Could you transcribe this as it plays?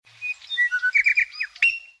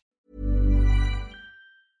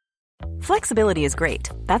Flexibility is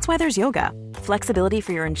great. That's why there's yoga. Flexibility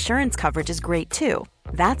for your insurance coverage is great too.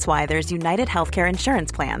 That's why there's United Healthcare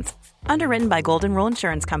Insurance Plans. Underwritten by Golden Rule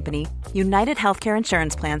Insurance Company, United Healthcare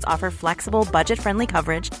Insurance Plans offer flexible, budget-friendly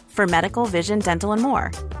coverage for medical, vision, dental, and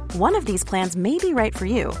more. One of these plans may be right for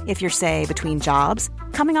you if you're, say, between jobs,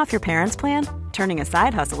 coming off your parents' plan, turning a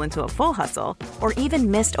side hustle into a full hustle, or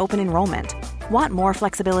even missed open enrollment. Want more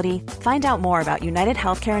flexibility? Find out more about United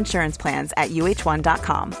Healthcare Insurance Plans at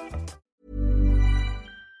uh1.com.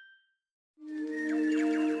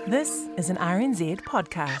 This is an RNZ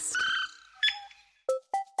podcast.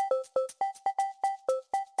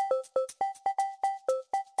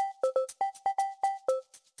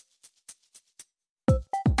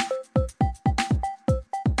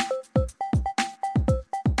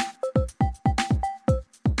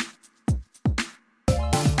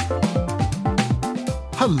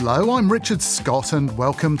 Hello, I'm Richard Scott and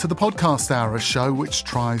welcome to the Podcast Hour, a show which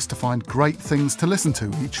tries to find great things to listen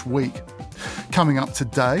to each week. Coming up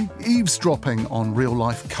today, eavesdropping on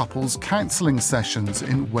real-life couples counselling sessions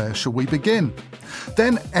in Where Shall We Begin?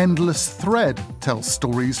 Then Endless Thread tells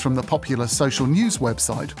stories from the popular social news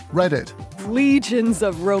website Reddit. Legions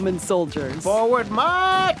of Roman soldiers. Forward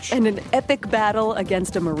march! And an epic battle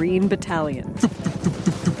against a Marine battalion.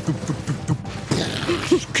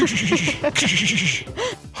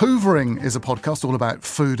 Hoovering is a podcast all about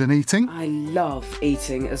food and eating. I love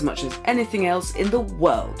eating as much as anything else in the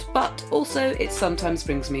world, but also it sometimes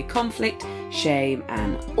brings me conflict, shame,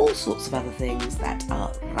 and all sorts of other things that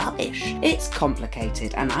are rubbish. It's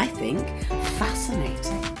complicated and I think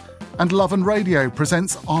fascinating. And Love and Radio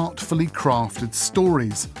presents artfully crafted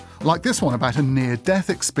stories, like this one about a near-death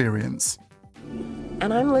experience.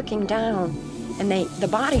 And I'm looking down, and the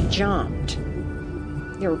body jumped.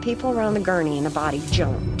 There were people around the gurney, and the body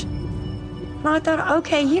jumped. And I thought,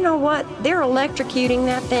 okay, you know what? They're electrocuting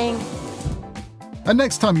that thing. And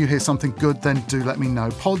next time you hear something good, then do let me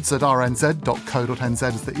know.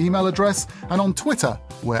 pods@rnz.co.nz is the email address, and on Twitter,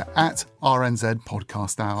 we're at RNZ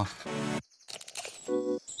Podcast Hour.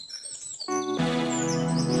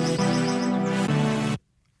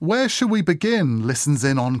 Where Shall We Begin listens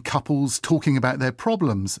in on couples talking about their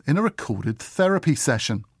problems in a recorded therapy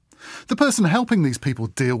session. The person helping these people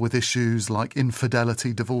deal with issues like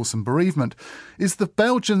infidelity, divorce and bereavement is the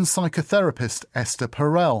Belgian psychotherapist Esther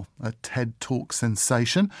Perel, a TED Talk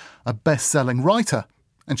sensation, a best-selling writer,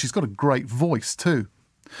 and she's got a great voice too.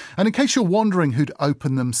 And in case you're wondering who'd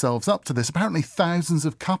open themselves up to this, apparently thousands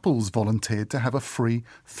of couples volunteered to have a free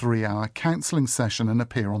 3-hour counselling session and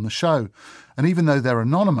appear on the show. And even though they're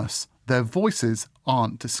anonymous, their voices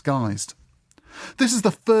aren't disguised. This is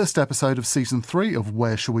the first episode of Season 3 of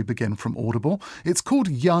Where Shall We Begin from Audible. It's called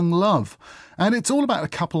Young Love, and it's all about a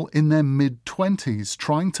couple in their mid-20s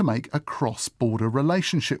trying to make a cross-border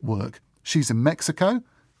relationship work. She's in Mexico,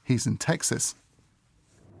 he's in Texas.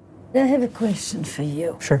 I have a question for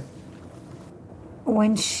you. Sure.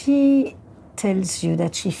 When she tells you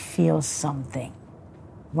that she feels something,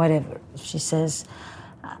 whatever, if she says,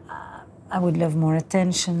 I would love more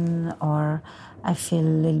attention, or I feel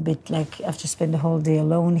a little bit like I have to spend the whole day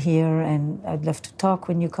alone here and I'd love to talk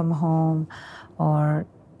when you come home, or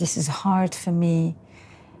this is hard for me,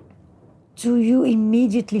 do you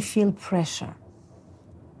immediately feel pressure?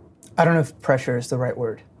 I don't know if pressure is the right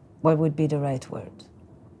word. What would be the right word?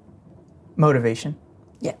 Motivation.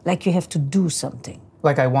 Yeah, like you have to do something.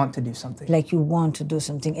 Like I want to do something. Like you want to do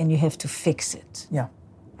something and you have to fix it. Yeah.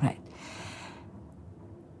 Right.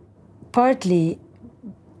 Partly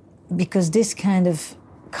because this kind of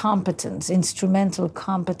competence, instrumental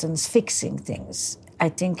competence, fixing things, I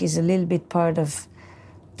think is a little bit part of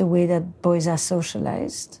the way that boys are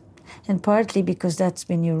socialized. And partly because that's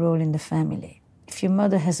been your role in the family. If your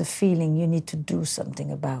mother has a feeling, you need to do something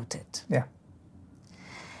about it. Yeah.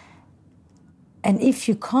 And if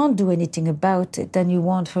you can't do anything about it, then you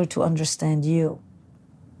want her to understand you.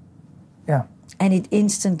 Yeah. And it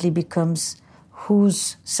instantly becomes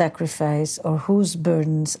whose sacrifice or whose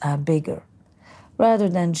burdens are bigger, rather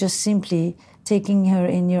than just simply taking her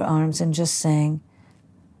in your arms and just saying,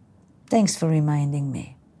 thanks for reminding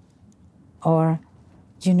me. Or,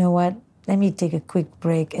 you know what, let me take a quick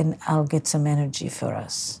break and I'll get some energy for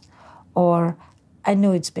us. Or, I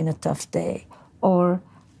know it's been a tough day. Or,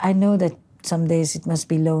 I know that some days it must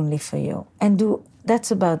be lonely for you. And that's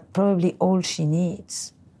about probably all she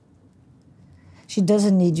needs. She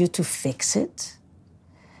doesn't need you to fix it.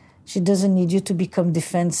 She doesn't need you to become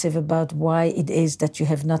defensive about why it is that you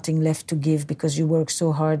have nothing left to give because you work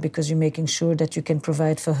so hard, because you're making sure that you can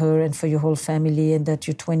provide for her and for your whole family and that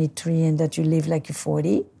you're 23 and that you live like you're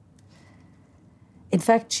 40. In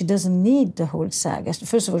fact, she doesn't need the whole saga.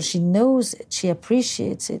 First of all, she knows it, she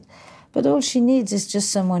appreciates it, but all she needs is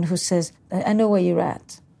just someone who says, I know where you're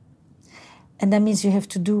at. And that means you have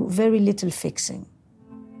to do very little fixing.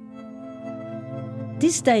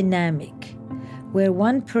 This dynamic, where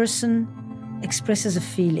one person expresses a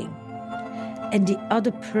feeling and the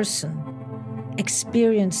other person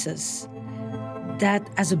experiences that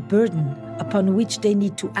as a burden upon which they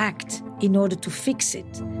need to act in order to fix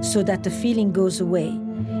it so that the feeling goes away,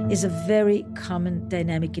 is a very common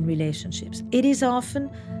dynamic in relationships. It is often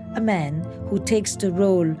a man who takes the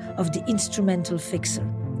role of the instrumental fixer.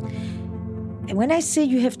 And when I say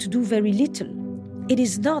you have to do very little, it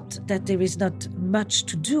is not that there is not much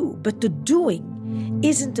to do, but the doing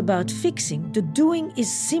isn't about fixing. The doing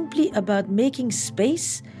is simply about making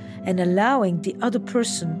space and allowing the other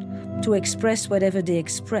person to express whatever they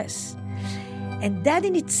express. And that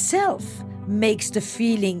in itself makes the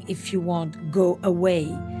feeling, if you want, go away,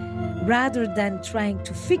 rather than trying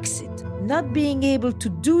to fix it. Not being able to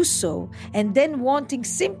do so and then wanting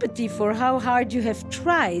sympathy for how hard you have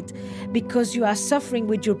tried because you are suffering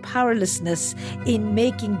with your powerlessness in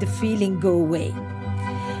making the feeling go away.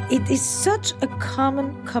 It is such a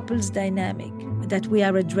common couples dynamic that we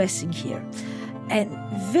are addressing here. And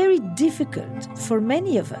very difficult for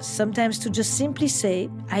many of us sometimes to just simply say,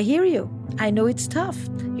 I hear you. I know it's tough.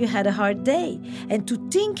 You had a hard day. And to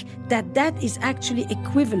think that that is actually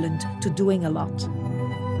equivalent to doing a lot.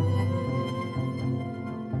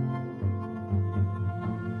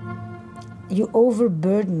 You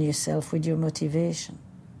overburden yourself with your motivation.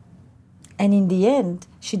 And in the end,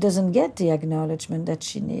 she doesn't get the acknowledgement that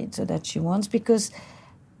she needs or that she wants, because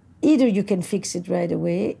either you can fix it right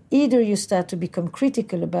away, either you start to become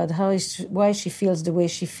critical about why she feels the way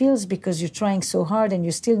she feels because you're trying so hard and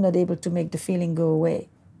you're still not able to make the feeling go away.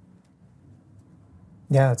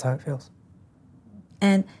 Yeah, that's how it feels.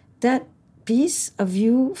 And that piece of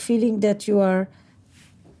you feeling that you are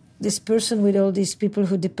this person with all these people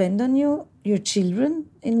who depend on you, your children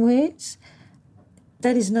in ways,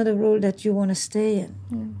 that is not a role that you want to stay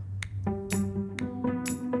in.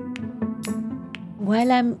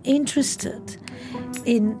 While I'm interested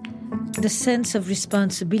in the sense of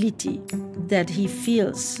responsibility that he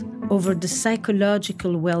feels over the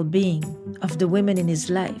psychological well-being of the women in his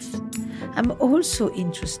life, I'm also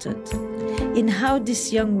interested in how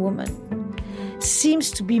this young woman seems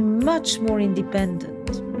to be much more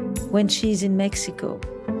independent when she's in Mexico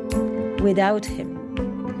without him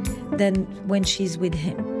than when she's with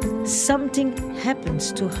him. Something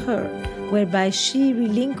happens to her whereby she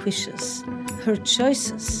relinquishes her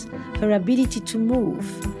choices, her ability to move,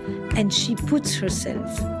 and she puts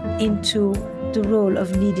herself into the role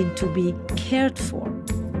of needing to be cared for.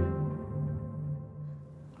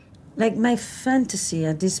 Like my fantasy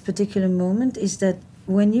at this particular moment is that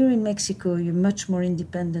when you're in Mexico, you're much more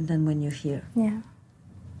independent than when you're here. Yeah.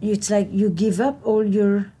 It's like you give up all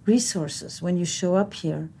your resources when you show up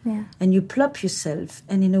here. Yeah. And you plop yourself,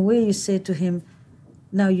 and in a way you say to him,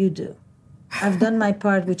 now you do. I've done my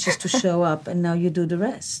part, which is to show up, and now you do the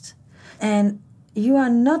rest. And you are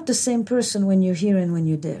not the same person when you're here and when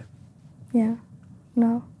you're there. Yeah.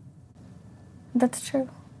 No. That's true.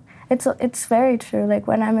 It's very true. Like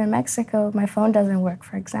when I'm in Mexico, my phone doesn't work,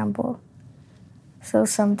 for example. So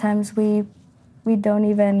sometimes we don't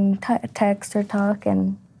even text or talk,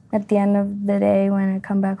 and at the end of the day when I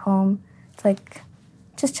come back home, it's like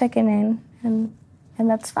just checking in, and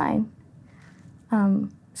that's fine.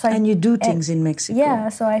 And you do things in Mexico. Yeah,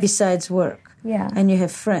 so besides work. Yeah. And you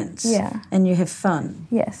have friends. Yeah. And you have fun.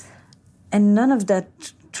 Yes. And none of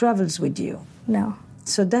that travels with you. No.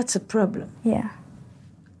 So that's a problem. Yeah.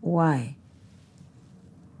 Why?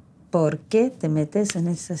 ¿Por qué te metes en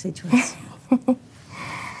esa situación?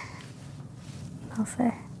 I'll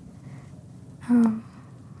say.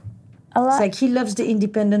 A lot. It's like he loves the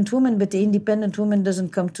independent woman, but the independent woman doesn't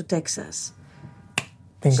come to Texas.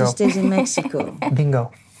 Bingo. She stays in Mexico.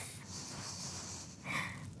 Bingo.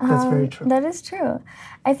 That's very true. That is true.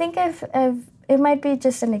 I think it might be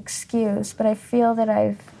just an excuse, but I feel that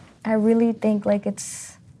I really think like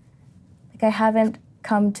it's, like I haven't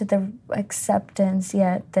come to the acceptance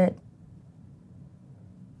yet that,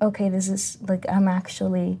 okay, this is, like, I'm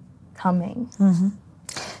actually coming. Mm-hmm.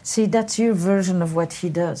 See, that's your version of what he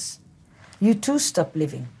does. You too stop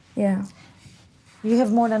living. Yeah. You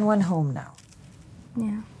have more than one home now.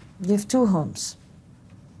 Yeah. You have two homes.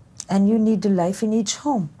 And you need a life in each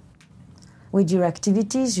home. With your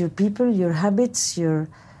activities, your people, your habits, your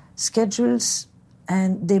schedules,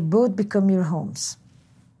 and they both become your homes.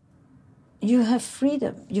 You have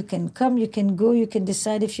freedom. You can come, you can go, you can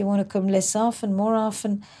decide if you want to come less often, more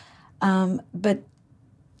often. But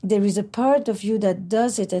there is a part of you that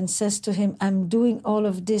does it and says to him, I'm doing all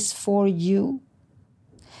of this for you.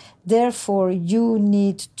 Therefore, you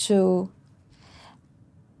need to...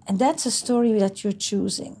 And that's a story that you're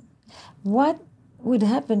choosing. What would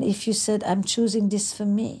happen if you said, I'm choosing this for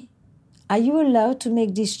me? Are you allowed to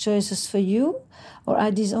make these choices for you? Or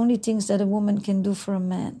are these only things that a woman can do for a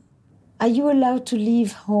man? Are you allowed to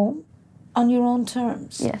leave home on your own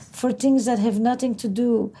terms? Yes. For things that have nothing to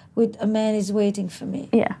do with a man is waiting for me?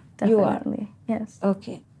 Yeah, You definitely. are? Yes.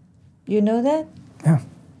 Okay. You know that? Yeah.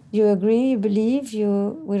 You agree? You believe?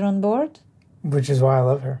 We're on board? Which is why I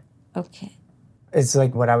love her. Okay. It's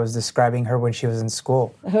like what I was describing her when she was in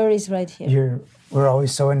school. Her is right here. We're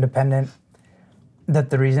always so independent that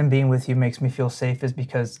the reason being with you makes me feel safe is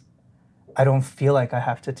because I don't feel like I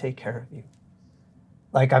have to take care of you.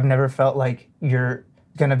 Like, I've never felt like you're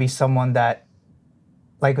going to be someone that,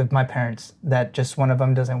 like with my parents, that just one of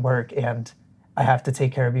them doesn't work and I have to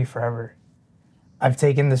take care of you forever. I've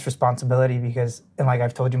taken this responsibility because, and like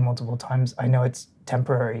I've told you multiple times, I know it's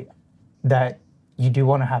temporary, that you do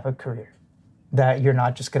want to have a career, that you're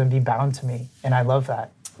not just going to be bound to me, and I love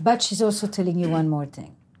that. But she's also telling you one more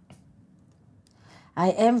thing.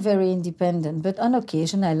 I am very independent, but on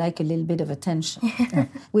occasion I like a little bit of attention.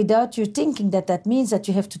 Without you thinking that means that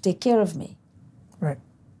you have to take care of me. Right.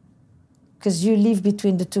 Because you live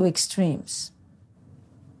between the two extremes.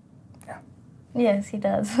 Yeah. Yes, he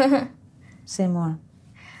does. Say more.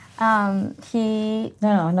 He...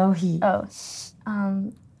 No, he. Oh.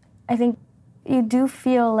 I think you do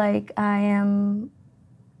feel like I'm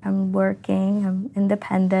working, I'm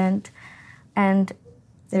independent, and...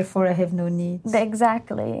 Therefore, I have no needs.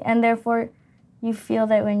 Exactly. And therefore, you feel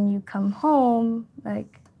that when you come home,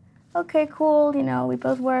 like, okay, cool, we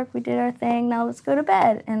both work, we did our thing, now let's go to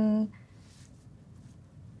bed. And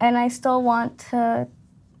I still want to,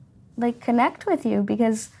 like, connect with you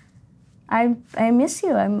because I miss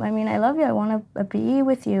you. I love you. I want to be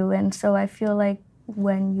with you. And so I feel like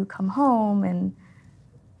when you come home and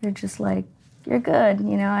you're just like, you're good,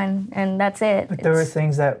 and that's it. But there were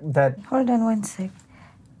things that... Hold on one sec.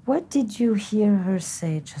 What did you hear her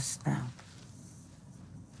say just now?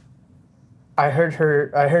 I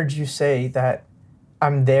heard you say that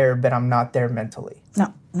I'm there, but I'm not there mentally.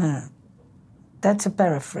 No. That's a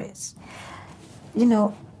paraphrase.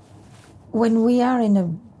 When we are in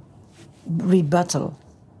a rebuttal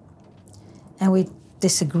and we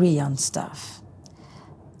disagree on stuff,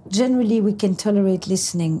 generally we can tolerate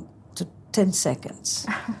listening to 10 seconds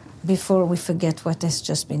before we forget what has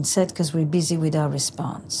just been said because we're busy with our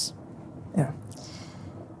response. Yeah.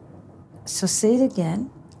 So say it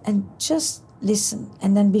again and just listen.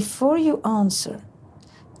 And then before you answer,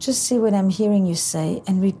 just say what I'm hearing you say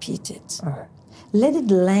and repeat it. Okay. Let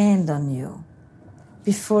it land on you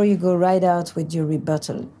before you go right out with your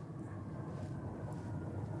rebuttal.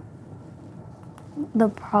 The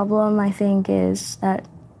problem, I think, is that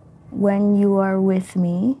when you are with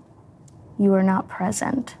me, you are not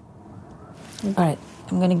present. All right,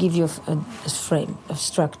 I'm going to give you a frame, a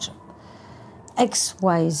structure. X,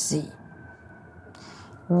 Y, Z.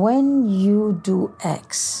 When you do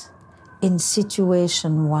X in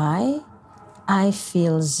situation Y, I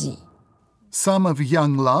feel Z. Some of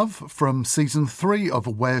Young Love from Season 3 of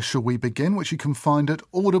Where Shall We Begin, which you can find at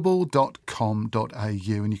audible.com.au.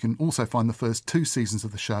 And you can also find the first 2 seasons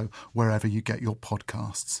of the show wherever you get your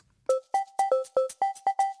podcasts.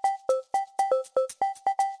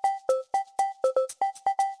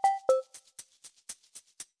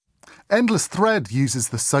 Endless Thread uses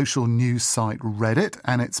the social news site Reddit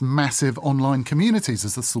and its massive online communities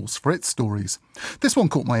as the source for its stories. This one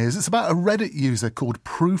caught my ears. It's about a Reddit user called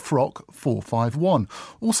Prufrock451,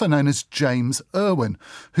 also known as James Irwin,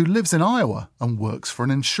 who lives in Iowa and works for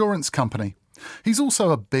an insurance company. He's also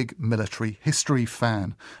a big military history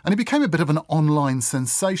fan, and he became a bit of an online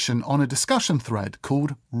sensation on a discussion thread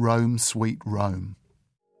called Rome Sweet Rome.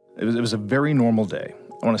 It was a very normal day.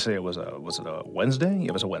 I want to say was it a Wednesday?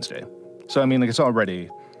 It was a Wednesday. So, it's already...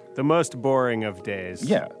 The most boring of days.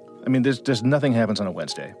 Yeah. There's nothing happens on a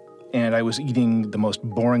Wednesday. And I was eating the most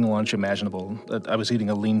boring lunch imaginable. I was eating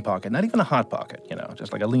a lean pocket, not even a hot pocket,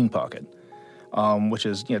 just like a lean pocket, which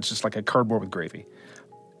is, it's just like a cardboard with gravy.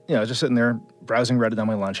 I was just sitting there browsing Reddit on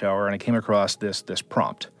my lunch hour, and I came across this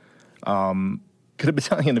prompt. Could a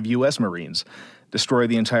battalion of U.S. Marines destroy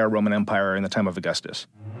the entire Roman Empire in the time of Augustus?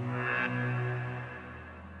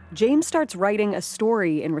 James starts writing a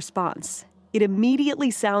story in response. It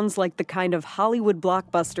immediately sounds like the kind of Hollywood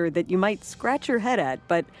blockbuster that you might scratch your head at,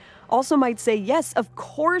 but also might say, yes, of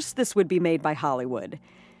course this would be made by Hollywood.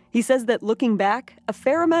 He says that looking back, a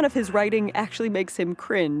fair amount of his writing actually makes him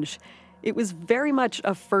cringe. It was very much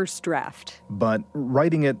a first draft. But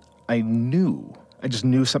writing it, I just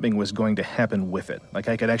knew something was going to happen with it. Like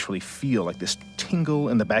I could actually feel like this tingle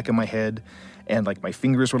in the back of my head, and like my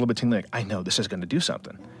fingers were a little bit tingling. Like, I know this is going to do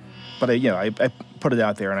something. But I put it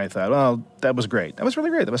out there, and I thought, well, that was great. That was really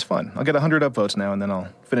great. That was fun. I'll get 100 upvotes now, and then I'll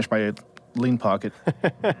finish my lean pocket.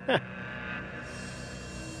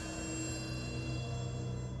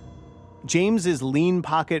 James's lean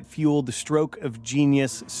pocket-fueled stroke of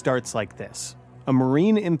genius starts like this. A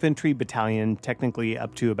Marine infantry battalion, technically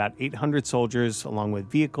up to about 800 soldiers, along with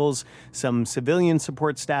vehicles, some civilian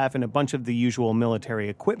support staff, and a bunch of the usual military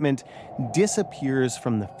equipment, disappears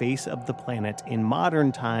from the face of the planet in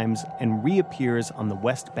modern times and reappears on the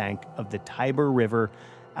west bank of the Tiber River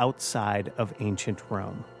outside of ancient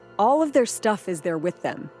Rome. All of their stuff is there with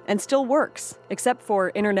them and still works, except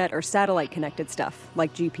for internet or satellite-connected stuff,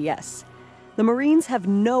 like GPS. The Marines have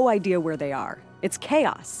no idea where they are. It's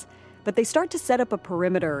chaos. But they start to set up a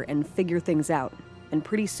perimeter and figure things out. And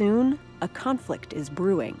pretty soon, a conflict is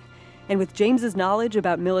brewing. And with James's knowledge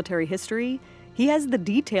about military history, he has the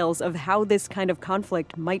details of how this kind of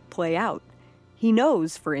conflict might play out. He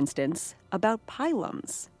knows, for instance, about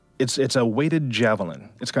pylons. It's a weighted javelin.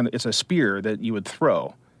 It's a spear that you would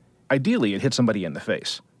throw. Ideally, it hits somebody in the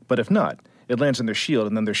face. But if not, it lands on their shield,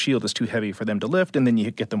 and then their shield is too heavy for them to lift, and then you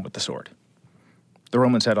get them with the sword. The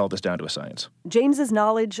Romans had all this down to a science. James's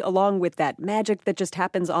knowledge, along with that magic that just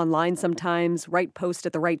happens online sometimes, right post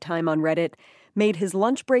at the right time on Reddit, made his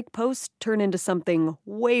lunch break post turn into something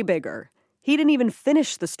way bigger. He didn't even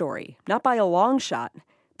finish the story, not by a long shot,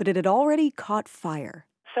 but it had already caught fire.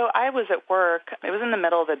 So I was at work. It was in the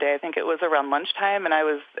middle of the day. I think it was around lunchtime, and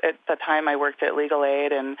at the time I worked at Legal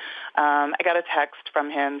Aid, and I got a text from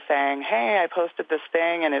him saying, hey, I posted this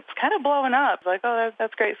thing, and it's kind of blowing up. I was like, oh,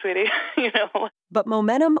 that's great, sweetie. But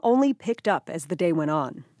momentum only picked up as the day went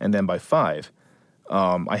on. And then by 5,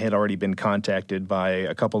 I had already been contacted by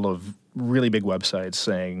a couple of really big websites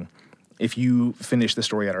saying, if you finish the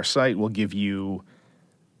story at our site, we'll give you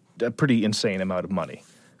a pretty insane amount of money.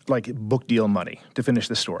 Like book deal money to finish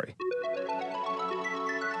the story.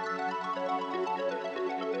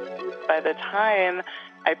 By the time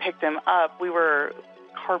I picked him up, we were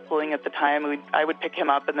carpooling at the time. I would pick him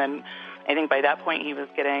up, and then I think by that point he was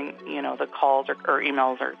getting, the calls or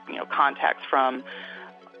emails or, contacts from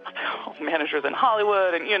managers in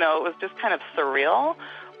Hollywood, and, it was just kind of surreal.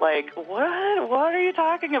 Like, what are you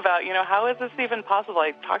talking about? How is this even possible?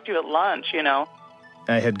 I talked to you at lunch,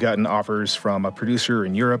 I had gotten offers from a producer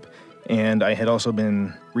in Europe, and I had also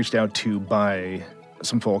been reached out to by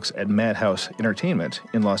some folks at Madhouse Entertainment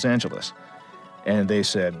in Los Angeles. And they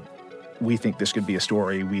said, we think this could be a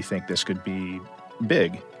story. We think this could be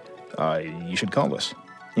big. You should call us.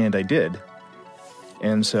 And I did.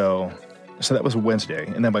 And so that was Wednesday.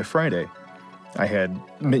 And then by Friday,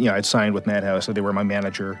 I'd signed with Madhouse, so they were my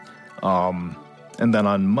manager. And then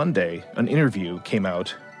on Monday, an interview came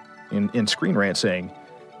out in Screen Rant saying,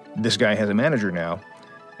 this guy has a manager now.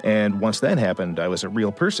 And once that happened, I was a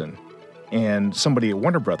real person. And somebody at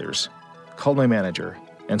Warner Brothers called my manager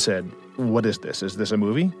and said, what is this? Is this a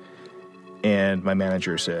movie? And my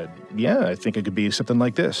manager said, yeah, I think it could be something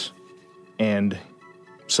like this. And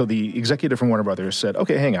so the executive from Warner Brothers said,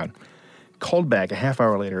 okay, hang on. Called back a half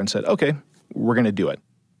hour later and said, okay, we're going to do it.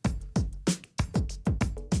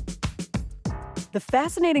 The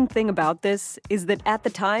fascinating thing about this is that at the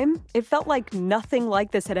time, it felt like nothing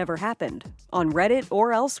like this had ever happened, on Reddit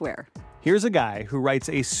or elsewhere. Here's a guy who writes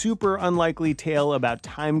a super unlikely tale about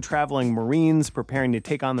time-traveling Marines preparing to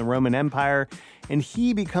take on the Roman Empire, and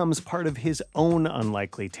he becomes part of his own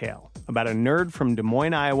unlikely tale about a nerd from Des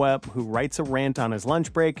Moines, Iowa, who writes a rant on his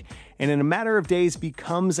lunch break, and in a matter of days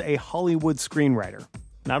becomes a Hollywood screenwriter.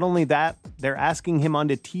 Not only that, they're asking him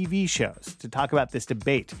onto TV shows to talk about this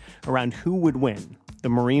debate around who would win, the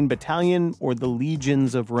Marine battalion or the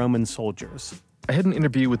legions of Roman soldiers. I had an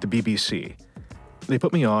interview with the BBC. They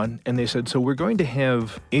put me on, and they said, so we're going to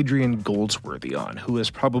have Adrian Goldsworthy on, who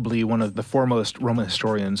is probably one of the foremost Roman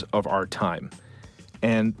historians of our time.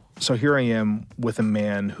 And so here I am with a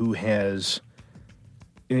man who has...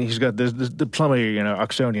 He's got the plummy,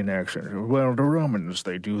 Oxonian accent. Well, the Romans,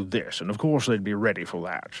 they do this, and of course they'd be ready for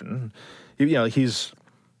that. And, he's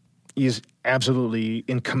absolutely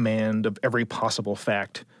in command of every possible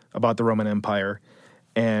fact about the Roman Empire.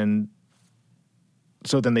 And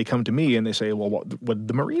so then they come to me and they say, well, what did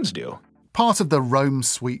the Marines do? Part of the Rome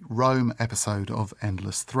Sweet Rome episode of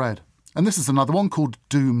Endless Thread. And this is another one called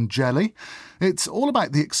Doom Jelly. It's all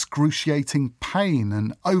about the excruciating pain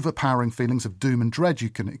and overpowering feelings of doom and dread you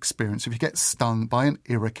can experience if you get stung by an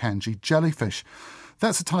Irukandji jellyfish.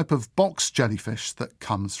 That's a type of box jellyfish that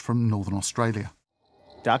comes from northern Australia.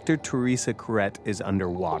 Dr. Teresa Corrett is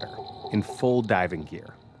underwater, in full diving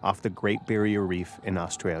gear, off the Great Barrier Reef in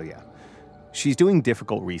Australia. She's doing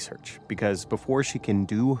difficult research because before she can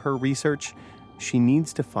do her research, she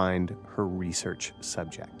needs to find her research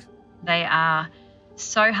subject. They are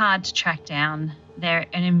so hard to track down. They're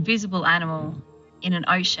an invisible animal in an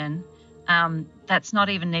ocean. That's not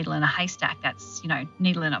even needle in a haystack. That's,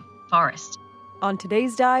 needle in a forest. On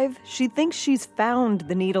today's dive, she thinks she's found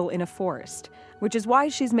the needle in a forest, which is why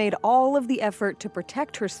she's made all of the effort to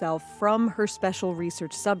protect herself from her special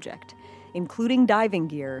research subject, including diving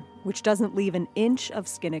gear, which doesn't leave an inch of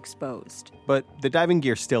skin exposed. But the diving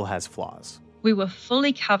gear still has flaws. We were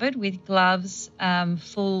fully covered with gloves,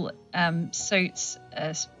 full suits,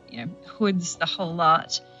 hoods, the whole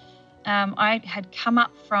lot. I had come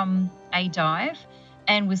up from a dive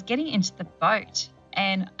and was getting into the boat.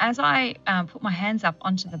 And as I put my hands up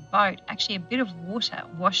onto the boat, actually a bit of water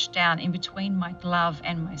washed down in between my glove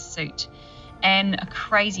and my suit. And a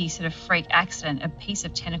crazy sort of freak accident, a piece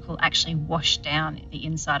of tentacle actually washed down the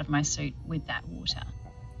inside of my suit with that water.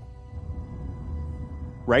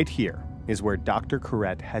 Right here is where Dr.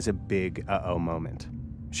 Corrett has a big uh-oh moment.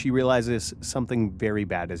 She realizes something very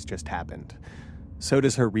bad has just happened. So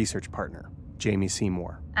does her research partner, Jamie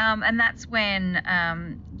Seymour. And that's when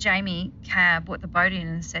Jamie brought the boat in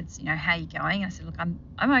and said, how are you going? I said, look, I'm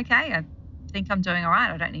okay. I think I'm doing all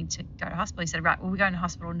right. I don't need to go to hospital. He said, right, well, we're going to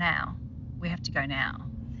hospital now. We have to go now.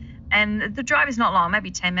 And the drive is not long,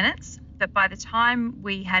 maybe 10 minutes. But by the time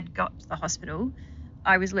we had got to the hospital,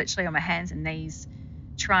 I was literally on my hands and knees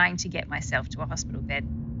trying to get myself to a hospital bed.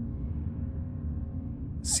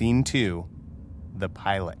 Scene 2, the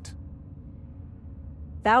pilot.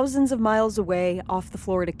 Thousands of miles away off the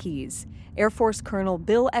Florida Keys, Air Force Colonel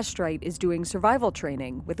Bill Estrite is doing survival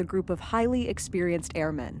training with a group of highly experienced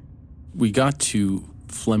airmen. We got to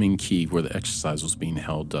Fleming Key where the exercise was being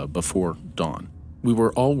held before dawn. We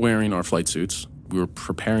were all wearing our flight suits. We were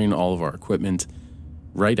preparing all of our equipment.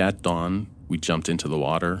 Right at dawn, we jumped into the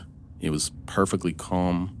water. It was perfectly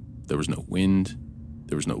calm. There was no wind.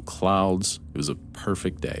 There was no clouds. It was a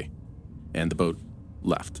perfect day. And the boat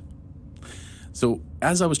left. So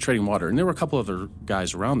as I was treading water, and there were a couple other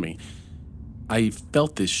guys around me, I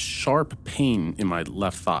felt this sharp pain in my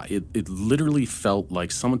left thigh. It literally felt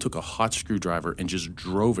like someone took a hot screwdriver and just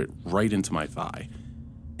drove it right into my thigh.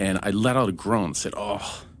 And I let out a groan and said,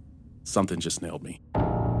 oh, something just nailed me.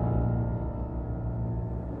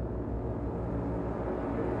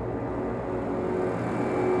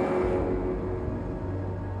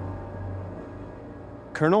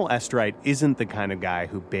 Colonel Estrite isn't the kind of guy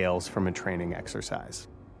who bails from a training exercise,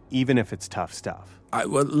 even if it's tough stuff.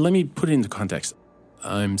 Well, let me put it into context.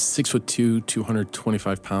 I'm 6'2",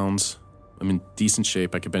 225 pounds. I'm in decent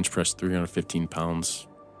shape. I could bench press 315 pounds.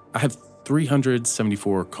 I have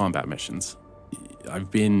 374 combat missions.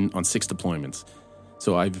 I've been on 6 deployments.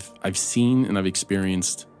 So I've seen and I've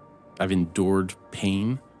experienced, I've endured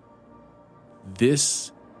pain.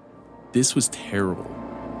 This was terrible.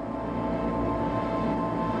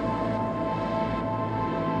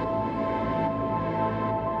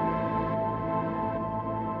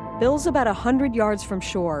 Bill's about 100 yards from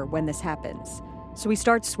shore when this happens, so he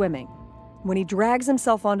starts swimming. When he drags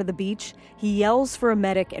himself onto the beach, he yells for a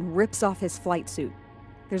medic and rips off his flight suit.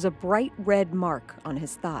 There's a bright red mark on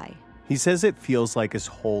his thigh. He says it feels like his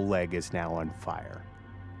whole leg is now on fire,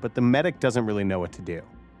 but the medic doesn't really know what to do.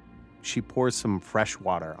 She pours some fresh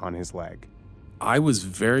water on his leg. I was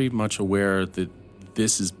very much aware that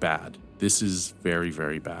this is bad. This is very,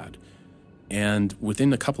 very bad. And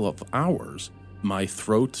within a couple of hours, my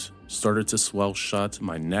throat started to swell shut.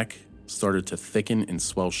 My neck started to thicken and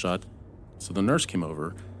swell shut. So the nurse came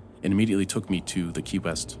over and immediately took me to the Key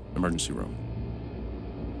West emergency room.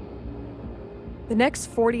 The next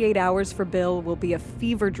 48 hours for Bill will be a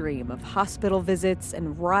fever dream of hospital visits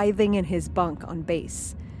and writhing in his bunk on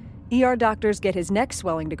base. ER doctors get his neck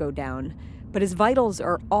swelling to go down, but his vitals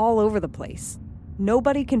are all over the place.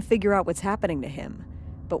 Nobody can figure out what's happening to him.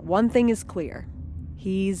 But one thing is clear.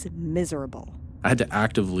 He's miserable. I had to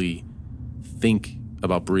actively think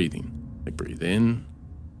about breathing. Like breathe in,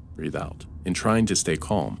 breathe out, and trying to stay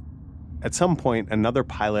calm. At some point, another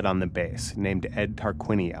pilot on the base, named Ed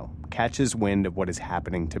Tarquinio, catches wind of what is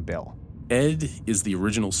happening to Bill. Ed is the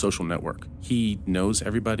original social network. He knows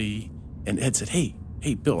everybody. And Ed said, hey,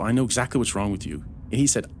 Bill, I know exactly what's wrong with you. And he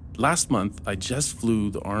said, last month, I just flew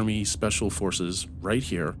the Army Special Forces right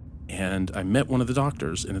here, and I met one of the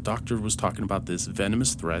doctors, and the doctor was talking about this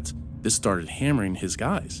venomous threat. This started hammering his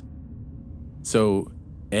guys. So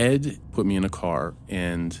Ed put me in a car,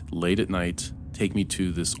 and late at night, take me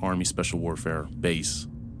to this Army Special Warfare base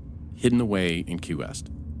hidden away in Key West.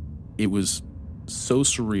 It was so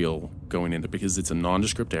surreal going in there because it's a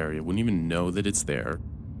nondescript area. Wouldn't even know that it's there.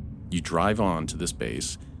 You drive on to this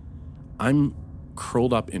base. I'm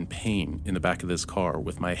curled up in pain in the back of this car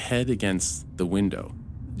with my head against the window,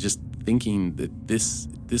 just thinking that this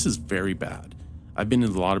is very bad. I've been in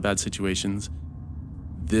a lot of bad situations.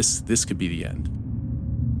 This could be the end.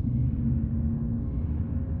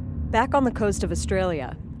 Back on the coast of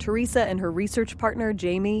Australia, Teresa and her research partner,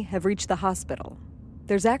 Jamie, have reached the hospital.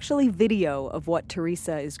 There's actually video of what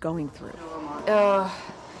Teresa is going through.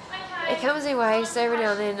 It comes in waves, so every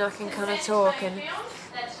now and then I can kind of talk and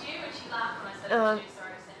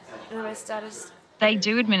my status. They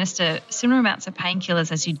do administer similar amounts of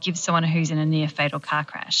painkillers as you'd give someone who's in a near-fatal car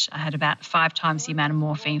crash. I had about 5 times the amount of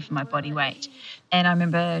morphine for my body weight. And I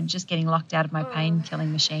remember just getting locked out of my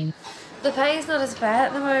pain-killing machine. The pain's not as bad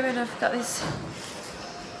at the moment. I've got this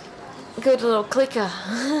good little clicker.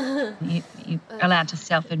 You're allowed to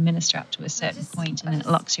self-administer up to a certain point, and then it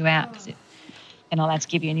locks you out because they're not allowed to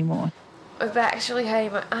give you any more. I've actually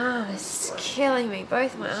hated my arm. It's killing me,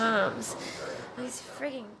 both my arms. These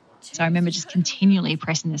frigging... So I remember just continually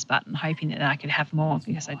pressing this button, hoping that I could have more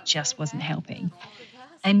because I just wasn't helping.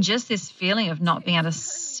 And just this feeling of not being able to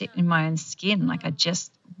sit in my own skin, like I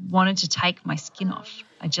just wanted to take my skin off.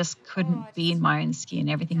 I just couldn't be in my own skin.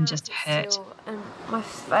 Everything just hurt. And my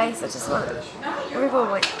face, I just want to rip all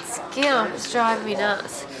my skin off. It's driving me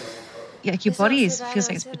nuts. Like your body feels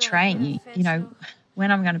like it's betraying you. You know,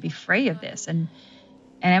 when I'm going to be free of this, and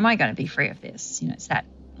am I going to be free of this? You know, it's that,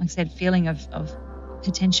 like I said, feeling of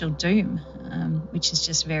potential doom, which is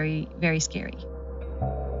just very, very scary.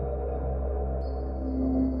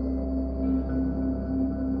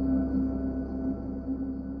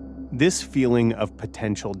 This feeling of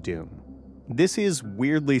potential doom. This is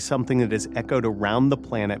weirdly something that is echoed around the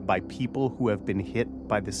planet by people who have been hit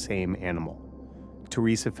by the same animal.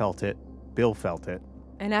 Teresa felt it. Bill felt it.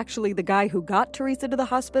 And actually, the guy who got Teresa to the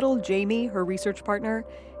hospital, Jamie, her research partner,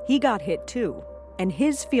 he got hit too. And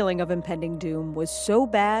his feeling of impending doom was so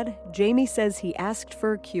bad, Jamie says he asked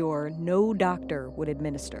for a cure no doctor would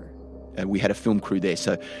administer. We had a film crew there,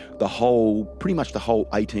 so pretty much the whole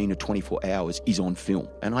 18 to 24 hours is on film,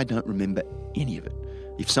 and I don't remember any of it.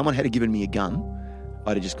 If someone had given me a gun,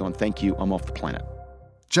 I'd have just gone, thank you, I'm off the planet.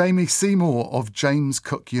 Jamie Seymour of James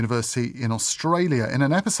Cook University in Australia in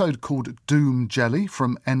an episode called Doom Jelly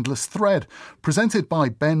from Endless Thread, presented by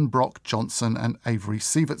Ben Brock Johnson and Avery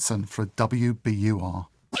Sievertson for WBUR.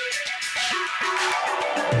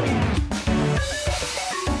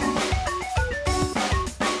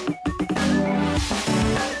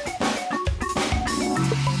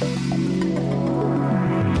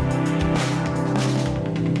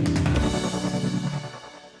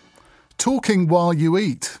 Talking while you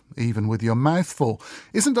eat, even with your mouth full,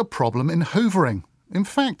 isn't a problem in hoovering. In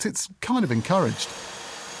fact, it's kind of encouraged.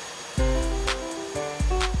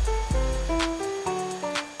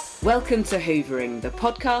 Welcome to Hoovering, the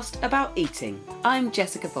podcast about eating. I'm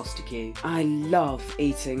Jessica Fosterkew. I love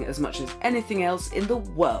eating as much as anything else in the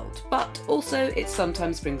world, but also it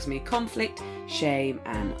sometimes brings me conflict, shame,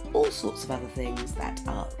 and all sorts of other things that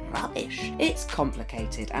are rubbish. It's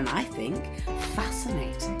complicated and I think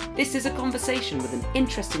fascinating. This is a conversation with an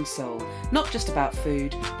interesting soul, not just about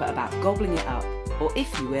food, but about gobbling it up, or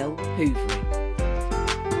if you will, hoovering.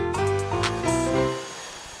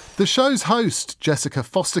 The show's host, Jessica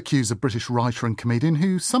Fosterkew, is a British writer and comedian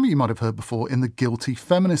who some of you might have heard before in the Guilty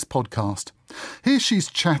Feminist podcast. Here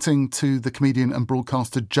she's chatting to the comedian and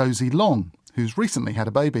broadcaster Josie Long, who's recently had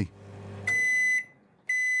a baby.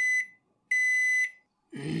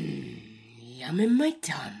 Yum in my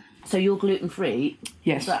tum. So you're gluten-free?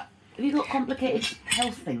 Yes. But have you got complicated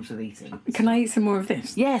health things with eating? Can I eat some more of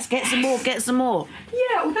this? Yes, get some more, get some more.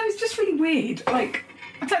 Yeah, although it's just really weird. Like,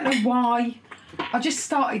 I don't know why. I just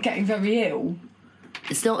started getting very ill.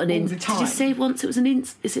 It's not an insulin. Did you say once it was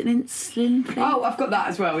is it an insulin thing? Oh, I've got that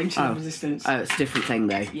as well, insulin resistance. Oh, it's a different thing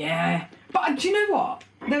though. Yeah. But do you know what?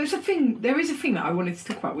 There is a thing that I wanted to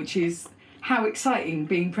talk about, which is how exciting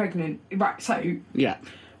being pregnant. Right, so... Yeah.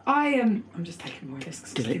 I'm just taking more of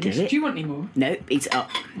this. Do it. Do you want any more? No, eat it up.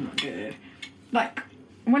 Not good. Like,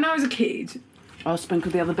 when I was a kid... I'll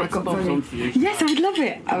sprinkle the other bits and bobs on for you. Yes, I would love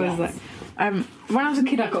it. I was like... when I was a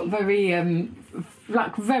kid, I got very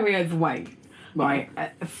overweight, right?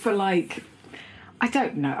 For like, I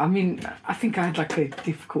don't know. I mean, I think I had like a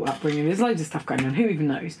difficult upbringing. There's loads of stuff going on. Who even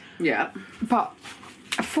knows? Yeah. But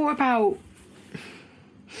for about,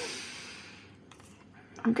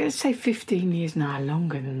 I'm going to say 15 years now,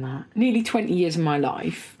 longer than that. Nearly 20 years of my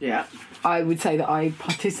life. Yeah. I would say that I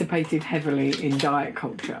participated heavily in diet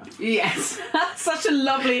culture. Yes. That's such a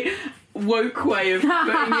lovely woke way of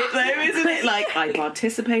putting it, though, isn't it? Like, I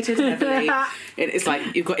participated heavily. It's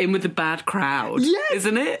like you've got in with the bad crowd,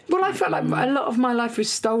 isn't it? Well, I felt like a lot of my life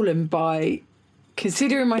was stolen by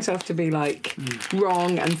considering myself to be, like,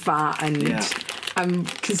 wrong and fat and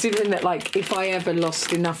considering that, like, if I ever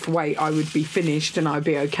lost enough weight, I would be finished and I'd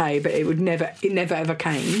be okay, but it never ever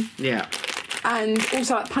came. Yeah. And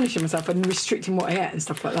also, like, punishing myself and restricting what I ate and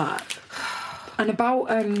stuff like that. And about,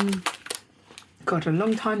 God, a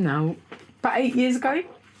long time now, about 8 years ago.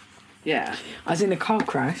 Yeah. I was in a car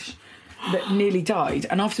crash that nearly died,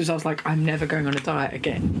 and afterwards I was like, I'm never going on a diet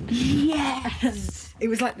again. Yes! It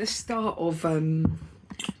was like the start of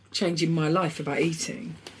changing my life about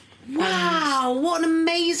eating. Wow, what an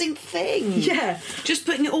amazing thing. Yeah. Just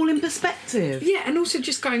putting it all in perspective. Yeah, and also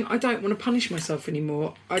just going, I don't want to punish myself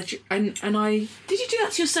anymore. Did you do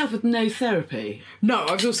that to yourself with no therapy? No,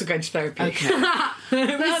 I was also going to therapy. Okay. But you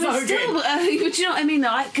know what I mean?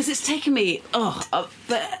 Because it's taken me... but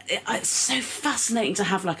it's so fascinating to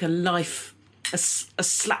have like a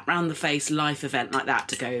slap round the face life event like that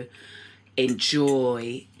to go,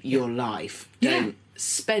 enjoy your life. Don't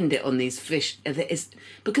spend it on these fish.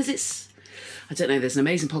 Because it's... I don't know, there's an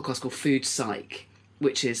amazing podcast called Food Psych,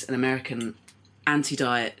 which is an American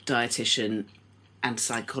anti-diet dietitian and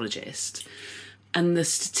psychologist. And the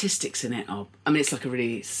statistics in it are... I mean, it's like a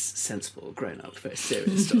really sensible, grown-up, very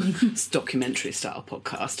serious documentary-style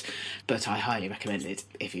podcast, but I highly recommend it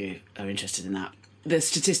if you are interested in that. The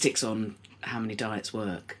statistics on how many diets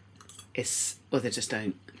work they just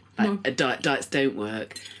don't. Diets don't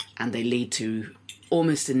work, and they lead to...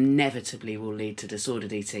 almost inevitably will lead to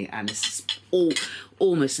disordered eating, and this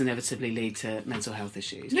almost inevitably lead to mental health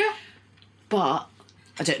issues. Yeah. But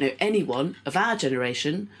I don't know anyone of our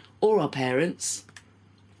generation or our parents,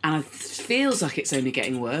 and it feels like it's only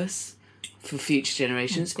getting worse for future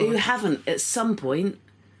generations, who haven't at some point,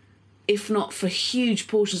 if not for huge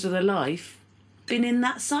portions of their life, been in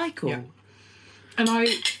that cycle. Yeah. And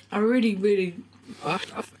I really, really...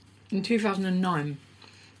 in 2009,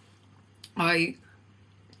 I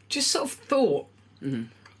just sort of thought,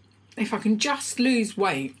 if I can just lose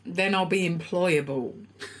weight, then I'll be employable.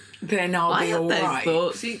 Then I'll be all right.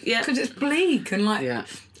 Because it's bleak and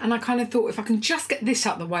and I kind of thought if I can just get this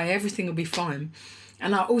out of the way, everything will be fine.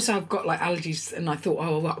 And I also have got like allergies, and I thought,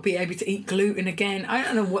 I'll be able to eat gluten again. I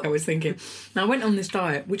don't know what I was thinking. And I went on this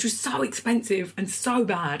diet, which was so expensive and so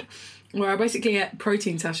bad, where I basically ate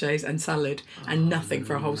protein sachets and salad and nothing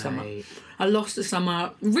for a whole summer. I lost the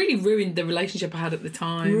summer, really ruined the relationship I had at the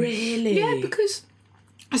time. Really? Yeah, because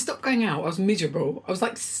I stopped going out. I was miserable. I was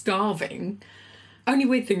like starving. Only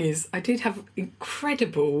weird thing is, I did have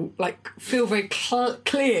incredible, feel very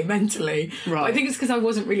clear mentally. Right. But I think it's because I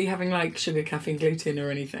wasn't really having sugar, caffeine, gluten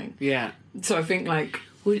or anything. Yeah. So I think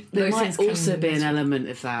there might also be an element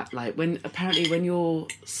of that, when you're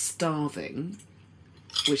starving,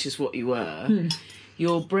 which is what you were,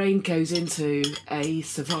 your brain goes into a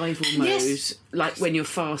survival mode, when you're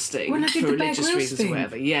fasting when I did for the religious reasons or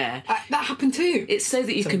whatever. Yeah, that happened too. It's so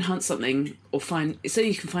that you can hunt something so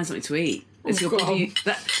you can find something to eat. It's your body,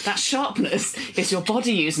 that sharpness is your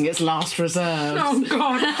body using its last reserve. Oh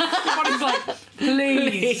God! Your body's like,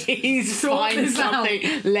 please find something.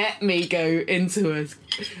 Let me go into a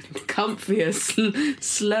comfier,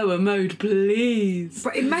 slower mode, please.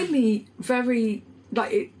 But it made me very.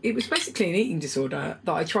 It was basically an eating disorder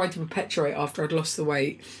that I tried to perpetuate after I'd lost the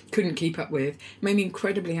weight, couldn't keep up with. It made me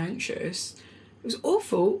incredibly anxious. It was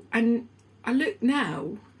awful, and I look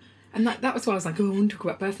now, and that was why I was like, I want to talk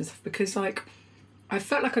about birth and stuff, because I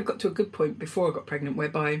felt like I got to a good point before I got pregnant,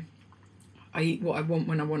 whereby I eat what I want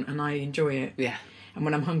when I want, and I enjoy it. Yeah. And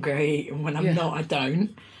when I'm hungry, I eat, and when I'm not, I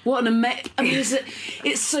don't. What an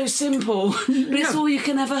it's so simple, but it's all you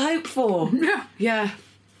can ever hope for. Yeah. Yeah.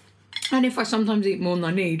 And if I sometimes eat more than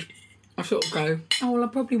I need, I sort of go, I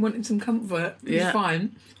probably wanted some comfort. It's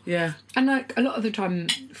fine. Yeah. And a lot of the time,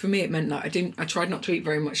 for me, it meant I tried not to eat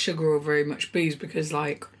very much sugar or very much booze, because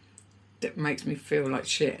it makes me feel like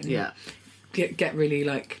shit. And get really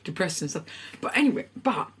depressed and stuff. But anyway,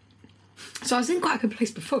 so I was in quite a good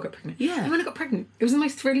place before I got pregnant. Yeah. And when I got pregnant, it was the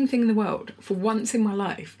most thrilling thing in the world, for once in my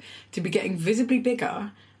life, to be getting visibly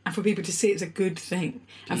bigger and for people to see it's a good thing.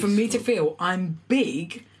 Beautiful. And for me to feel I'm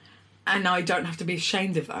big and I don't have to be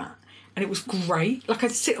ashamed of that. And it was great.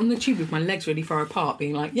 I'd sit on the tube with my legs really far apart,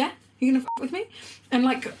 being like, yeah, you're going to f*** with me? And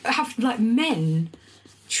have men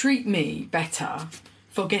treat me better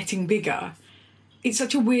for getting bigger it's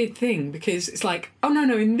such a weird thing because it's like, oh,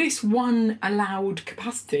 no, in this one allowed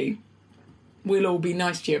capacity, we'll all be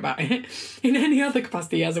nice to you about it. In any other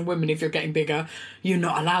capacity as a woman, if you're getting bigger, you're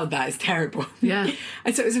not allowed that. It's terrible. Yeah.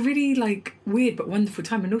 And so it was a really, like, weird but wonderful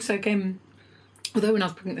time. And also, again, although when I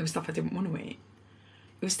was pregnant there was stuff I didn't want to eat,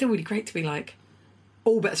 it was still really great to be like,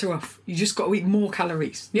 all bets are off. You just got to eat more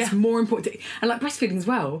calories. Yeah. It's more important. And like breastfeeding as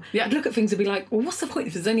well. Yeah. I'd look at things and be like, well, what's the point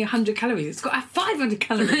if there's only 100 calories? It's got to have 500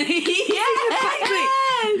 calories.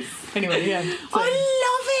 Yes! Anyway, yeah. So. I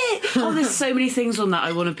love it! Oh, there's so many things on that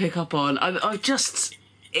I want to pick up on.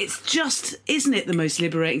 It's just, isn't it the most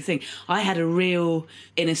liberating thing? I had in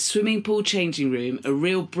a swimming pool changing room, a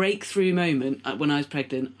real breakthrough moment when I was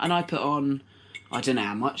pregnant, and I put on, I don't know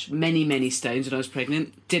how much, many stones when I was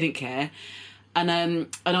pregnant, didn't care. And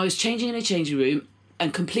I was changing in a changing room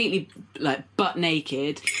and completely like butt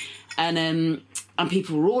naked, and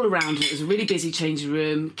people were all around, and it was a really busy changing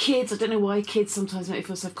room. Kids, I don't know why kids sometimes make me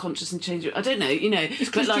feel self-conscious in changing room. I don't know, It's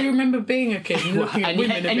because do you remember being a kid and looking at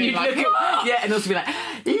women and being like, and also be like,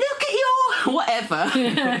 look at your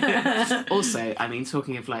whatever. Also, I mean,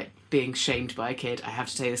 talking of like being shamed by a kid, I have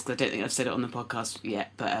to tell you this because I don't think I've said it on the podcast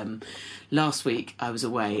yet, but last week I was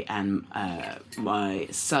away and my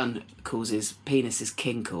son calls his penis his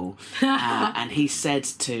kinkle, and he said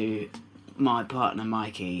to my partner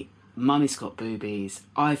Mikey, Mummy's got boobies,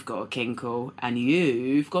 I've got a kinkle, and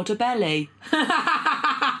you've got a belly.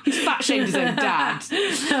 He's fat shamed his own dad.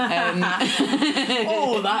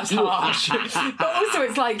 Oh, that's harsh. But also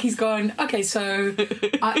it's like he's gone, okay, so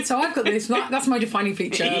I've got this, that's my defining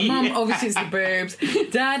feature. Mum, obviously it's the boobs.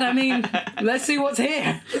 Dad, I mean, let's see what's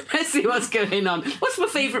here. Let's see what's going on. What's my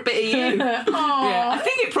favourite bit of you? Yeah, I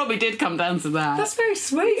think it probably did come down to that. That's very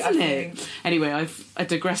sweet, isn't it? Anyway, I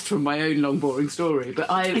digressed from my own long, boring story, but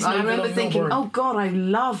I remember thinking, oh God, I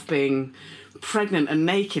love being pregnant and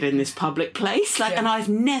naked in this public place. And I've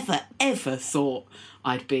never, ever thought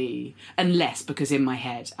I'd be, unless, because in my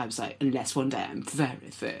head I was like, unless one day I'm very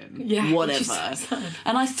thin, whatever.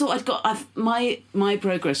 And I thought my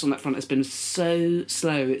progress on that front has been so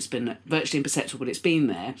slow, it's been virtually imperceptible, but it's been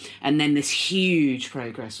there. And then this huge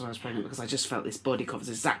progress when I was pregnant, because I just felt this body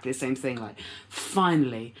confidence, exactly the same thing, like,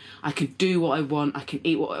 finally, I can do what I want, I can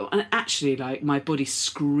eat what I want. And actually, like, my body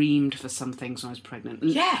screamed for some things when I was pregnant.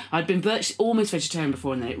 Yeah. I'd been virtually almost vegetarian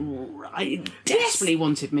before, and then I desperately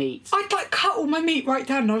wanted meat. I'd, like, cut all my meat right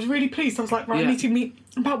down, and I was really pleased. I was like, I'm eating meat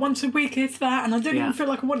about once a week, if that, and I don't even feel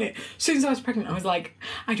like I want it. As soon as I was pregnant, I was like,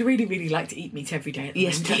 I'd really, really like to eat meat every day. At the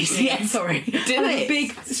yes, moment. please, yes. Sorry. Do it. A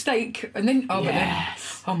big steak, and then, but then,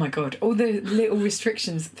 oh my God, all the little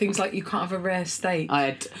restrictions, things like you can't have a rare steak.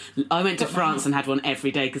 I went to France and had one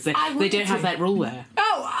every day, because they don't have that rule there.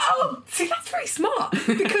 Oh, see, that's very smart,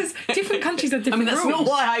 because different countries have different rules. I mean, that's not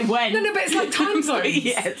why I went. No, but it's like time zones.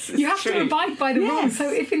 Yes, you have to abide by the rules. So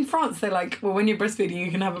if in France they're like, well, when you're breastfeeding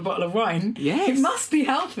you can have a bottle of wine, it must be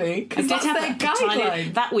healthy, because that's their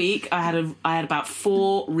guideline. That week I had about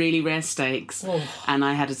 4 really rare steaks, and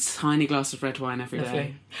I had a tiny glass of red wine every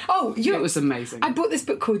day. Oh, it was amazing. I bought this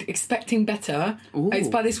book called Expecting Better. It's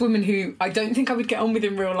by this woman who I don't think I would get on with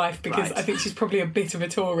in real life, because I think she's probably a bit of a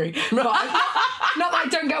Tory. But not that I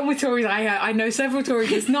don't get on with Tories. I know several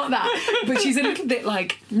Tories. It's not that. But she's a little bit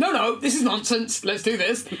like, no, this is nonsense. Let's do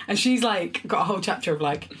this. And she's like got a whole chapter of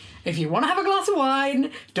like, if you want to have a glass of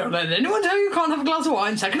wine, don't let anyone tell you can't have a glass of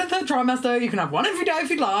wine. 2nd and 3rd trimester, you can have one every day if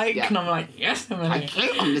you'd like. And I'm like, yes. I'm going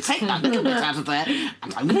to take that little bit out of there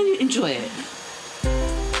and I'm going to enjoy it.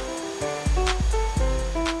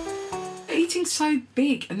 Eating's so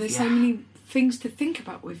big and there's so many things to think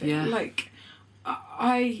about with it. Yeah. Like,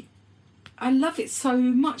 I love it so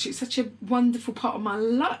much. It's such a wonderful part of my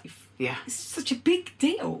life. Yeah. It's such a big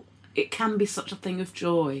deal. It can be such a thing of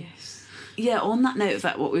joy. Yes. Yeah, on that note of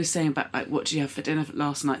that, what we were saying about like what did you have for dinner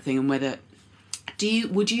last night thing, and whether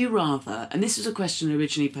would you rather, and this was a question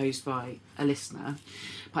originally posed by a listener,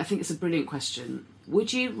 but I think it's a brilliant question.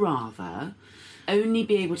 Would you rather only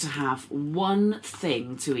be able to have one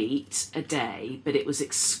thing to eat a day, but it was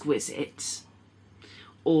exquisite,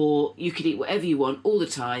 or you could eat whatever you want all the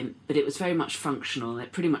time, but it was very much functional and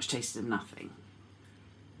it pretty much tasted of nothing?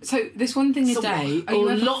 So this one thing a day,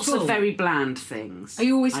 or lots of very bland things. Are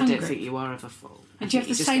you always hungry? I don't think you are ever full. And do you have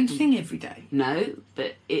the same thing every day? No,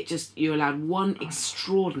 but you're allowed one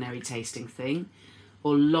extraordinary tasting thing,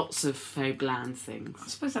 or lots of very bland things. I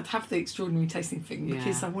suppose I'd have the extraordinary tasting thing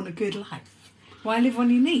because I want a good life. Why live on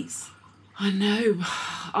your knees? I know.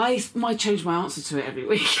 I might change my answer to it every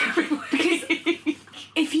week. Because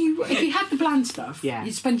if you had the bland stuff,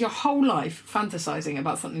 you'd spend your whole life fantasising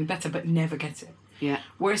about something better but never get it. Yeah.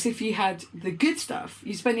 Whereas if you had the good stuff,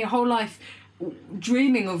 you spend your whole life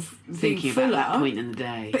dreaming of being Thinking fuller. about that point in the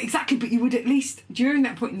day. But you would at least, during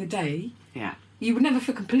that point in the day, Yeah. you would never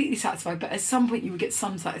feel completely satisfied, but at some point you would get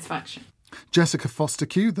some satisfaction. Jessica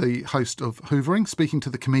Foster-Q, the host of Hoovering, speaking to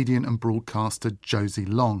the comedian and broadcaster Josie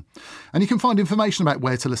Long. And you can find information about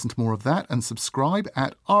where to listen to more of that and subscribe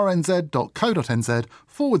at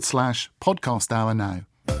rnz.co.nz/podcast hour now.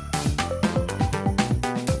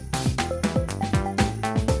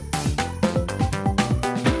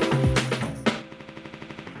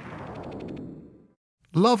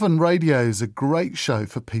 Love and Radio is a great show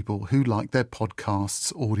for people who like their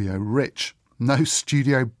podcasts audio rich. No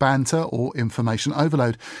studio banter or information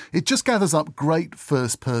overload. It just gathers up great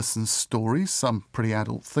first-person stories, some pretty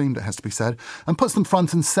adult-themed, it has to be said, and puts them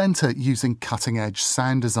front and centre using cutting-edge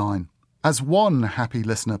sound design. As one happy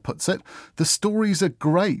listener puts it, the stories are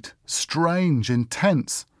great, strange,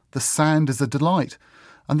 intense. The sound is a delight.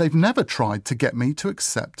 And they've never tried to get me to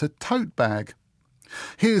accept a tote bag.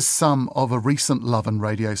 Here's some of a recent Love and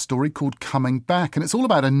Radio story called Coming Back, and it's all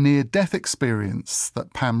about a near-death experience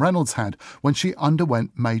that Pam Reynolds had when she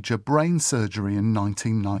underwent major brain surgery in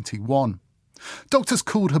 1991. Doctors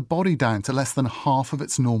cooled her body down to less than half of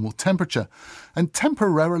its normal temperature and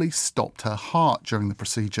temporarily stopped her heart during the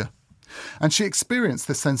procedure. And she experienced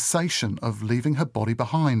the sensation of leaving her body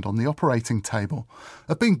behind on the operating table,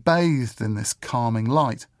 of being bathed in this calming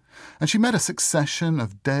light. And she met a succession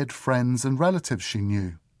of dead friends and relatives she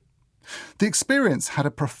knew. The experience had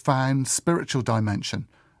a profound spiritual dimension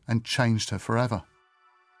and changed her forever.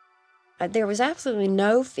 There was absolutely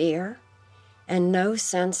no fear and no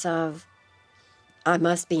sense of, I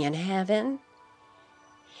must be in heaven.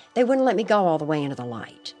 They wouldn't let me go all the way into the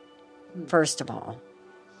light, first of all.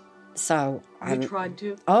 So You tried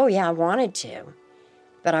to? Oh, yeah, I wanted to.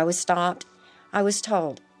 But I was stopped. I was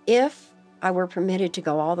told, if I were permitted to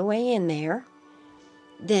go all the way in there,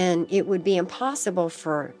 then it would be impossible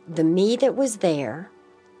for the me that was there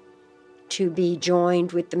to be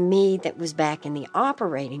joined with the me that was back in the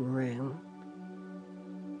operating room.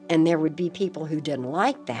 And there would be people who didn't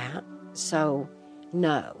like that, so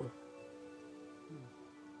no.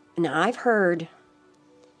 Now, I've heard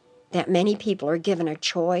that many people are given a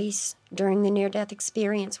choice during the near-death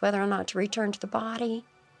experience whether or not to return to the body.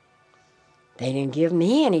 They didn't give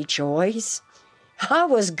me any choice. I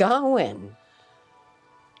was going.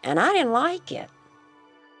 And I didn't like it.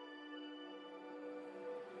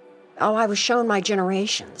 Oh, I was shown my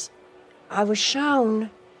generations. I was shown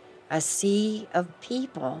a sea of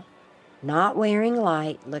people not wearing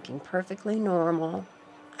light, looking perfectly normal.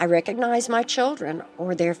 I recognized my children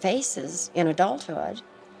or their faces in adulthood.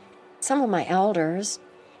 Some of my elders,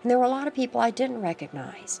 and there were a lot of people I didn't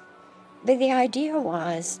recognize. But the idea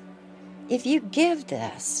was, if you give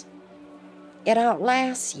this, it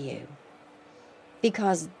outlasts you.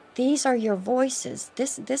 Because these are your voices.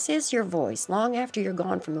 This is your voice long after you're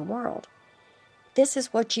gone from the world. This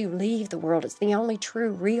is what you leave the world. It's the only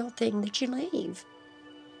true, real thing that you leave.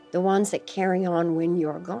 The ones that carry on when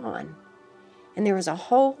you're gone. And there was a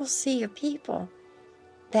whole sea of people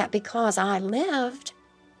that, because I lived,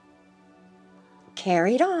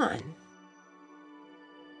 carried on.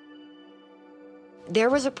 There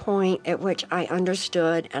was a point at which I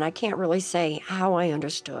understood, and I can't really say how I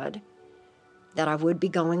understood, that I would be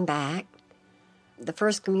going back. The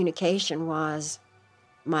first communication was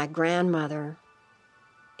my grandmother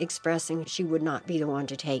expressing she would not be the one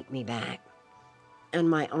to take me back. And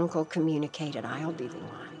my uncle communicated, I'll be the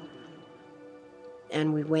one.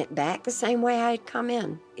 And we went back the same way I had come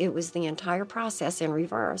in. It was the entire process in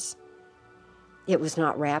reverse. It was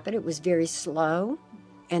not rapid, it was very slow.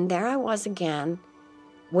 And there I was again,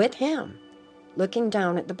 with him, looking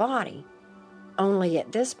down at the body. Only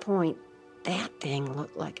at this point, that thing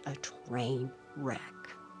looked like a train wreck.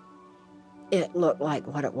 It looked like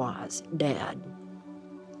what it was, dead.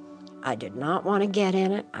 I did not want to get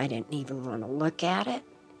in it. I didn't even want to look at it.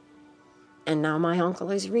 And now my uncle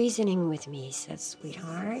is reasoning with me. He says,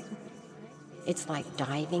 sweetheart, it's like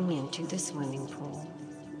diving into the swimming pool.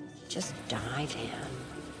 Just dive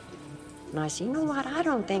in. And I said, you know what? I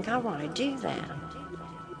don't think I want to do that.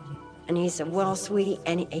 And he said, well, sweetie,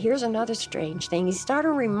 and here's another strange thing. He started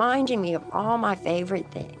reminding me of all my favorite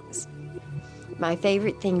things. My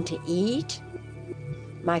favorite thing to eat,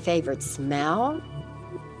 my favorite smell,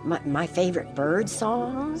 my favorite bird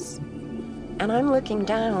songs. And I'm looking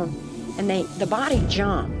down, and the body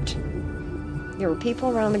jumped. There were people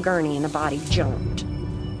around the gurney, and the body jumped.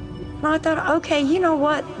 And I thought, okay, you know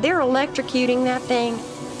what? They're electrocuting that thing.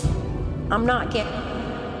 I'm not getting...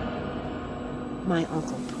 My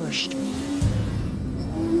uncle pushed me.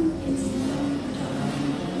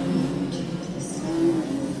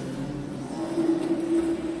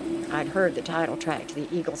 I'd heard the title track to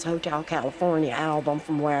the Eagles' Hotel California album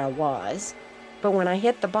from where I was. But when I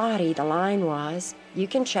hit the body, the line was, "You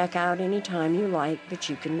can check out anytime you like, but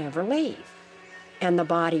you can never leave." And the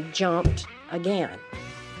body jumped again.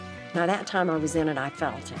 Now that time I was in it, I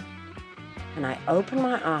felt it. And I opened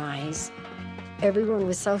my eyes. Everyone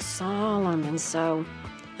was so solemn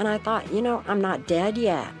and I thought, I'm not dead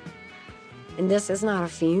yet. And this is not a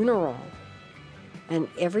funeral. And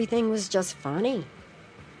everything was just funny.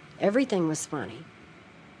 Everything was funny.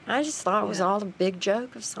 I just thought it was all a big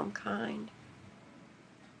joke of some kind.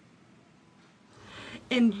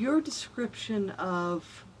 And your description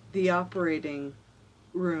of the operating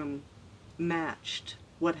room matched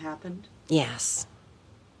what happened? Yes.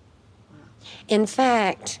 Wow. In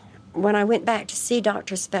fact, when I went back to see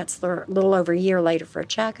Dr. Spetzler a little over a year later for a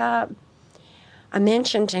checkup, I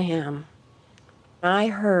mentioned to him, I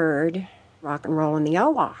heard rock and roll in the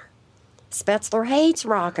OR. Spetzler hates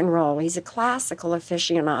rock and roll. He's a classical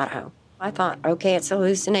aficionado. I thought, okay, it's a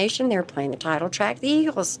hallucination. They're playing the title track of the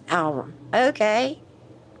Eagles album. Okay.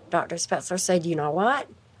 Dr. Spetzler said, you know what?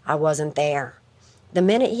 I wasn't there. The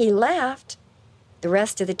minute he left, the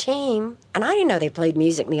rest of the team, and I didn't know they played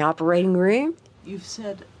music in the operating room. You've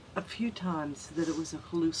said a few times that it was a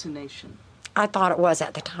hallucination. I thought it was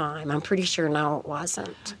at the time. I'm pretty sure now it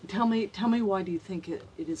wasn't. Tell me why do you think it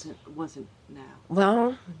wasn't now?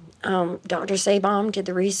 Well, Dr. Sabom did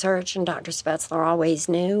the research, and Dr. Spetzler always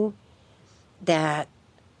knew that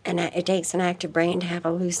it takes an active brain to have a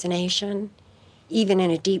hallucination. Even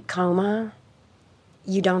in a deep coma,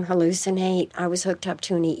 you don't hallucinate. I was hooked up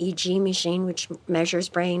to an EEG machine, which measures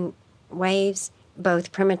brain waves,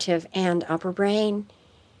 both primitive and upper brain.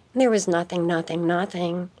 And there was nothing.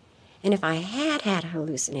 And if I had a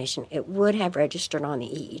hallucination, it would have registered on the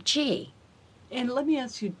EEG. And let me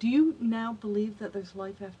ask you, do you now believe that there's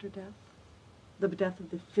life after death? The death of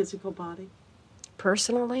the physical body?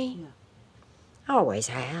 Personally? Yeah. I always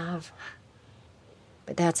have.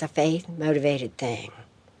 But that's a faith-motivated thing.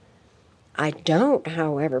 I don't,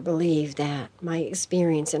 however, believe that my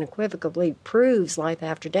experience unequivocally proves life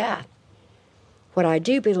after death. What I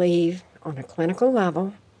do believe, on a clinical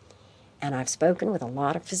level, and I've spoken with a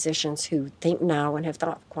lot of physicians who think now and have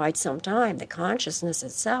thought for quite some time that consciousness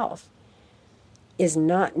itself is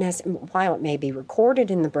not necessarily, while it may be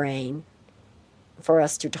recorded in the brain for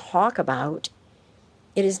us to talk about,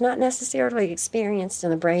 it is not necessarily experienced in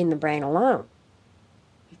the brain alone.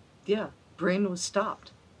 Yeah, brain was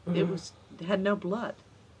stopped. Mm-hmm. It had no blood.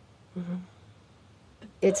 Mm-hmm.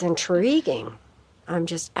 It's intriguing. I'm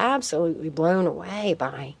just absolutely blown away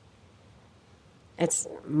by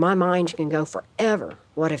my mind can go forever.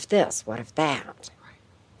 What if this? What if that?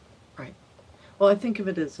 Right. Well, I think of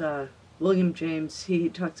it as William James, he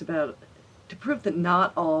talks about, to prove that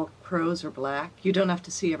not all crows are black, you don't have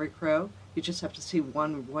to see every crow. You just have to see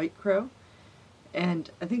one white crow.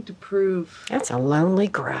 And I think to prove... That's a lonely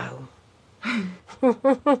crow.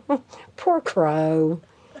 Poor crow.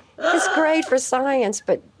 It's great for science,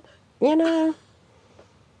 but,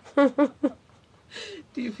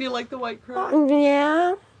 Do you feel like the white crow?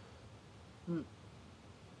 Yeah.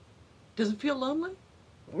 Does it feel lonely?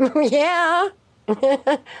 Yeah.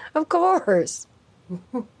 Of course.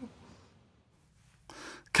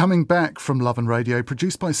 Coming back from Love and Radio,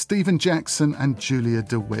 produced by Stephen Jackson and Julia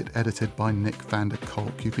DeWitt, edited by Nick van der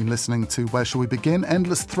Kolk. You've been listening to Where Shall We Begin?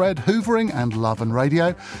 Endless Thread, Hoovering and Love and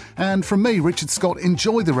Radio. And from me, Richard Scott,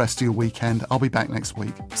 enjoy the rest of your weekend. I'll be back next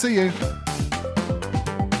week. See you.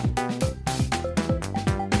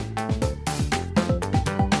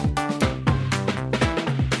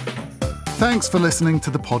 Thanks for listening to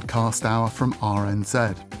the podcast hour from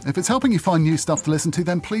RNZ. If it's helping you find new stuff to listen to,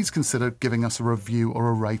 then please consider giving us a review or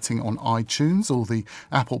a rating on iTunes or the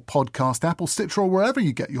Apple Podcast app or Stitcher or wherever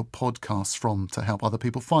you get your podcasts from to help other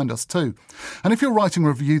people find us too. And if you're writing a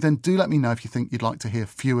review, then do let me know if you think you'd like to hear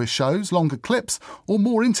fewer shows, longer clips, or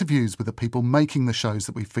more interviews with the people making the shows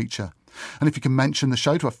that we feature. And if you can mention the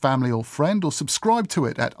show to a family or friend or subscribe to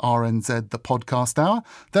it at RNZ The Podcast Hour,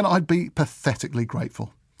 then I'd be pathetically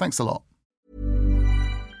grateful. Thanks a lot.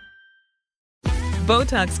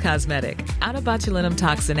 Botox Cosmetic, out of botulinum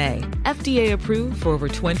toxin A, FDA approved for over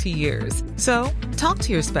 20 years. So, talk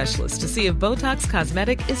to your specialist to see if Botox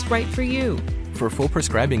Cosmetic is right for you. For full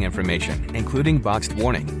prescribing information, including boxed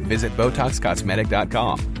warning, visit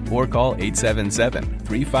BotoxCosmetic.com or call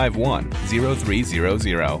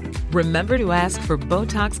 877-351-0300. Remember to ask for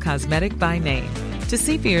Botox Cosmetic by name. To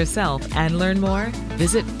see for yourself and learn more,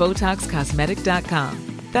 visit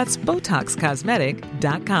BotoxCosmetic.com. That's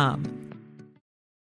BotoxCosmetic.com.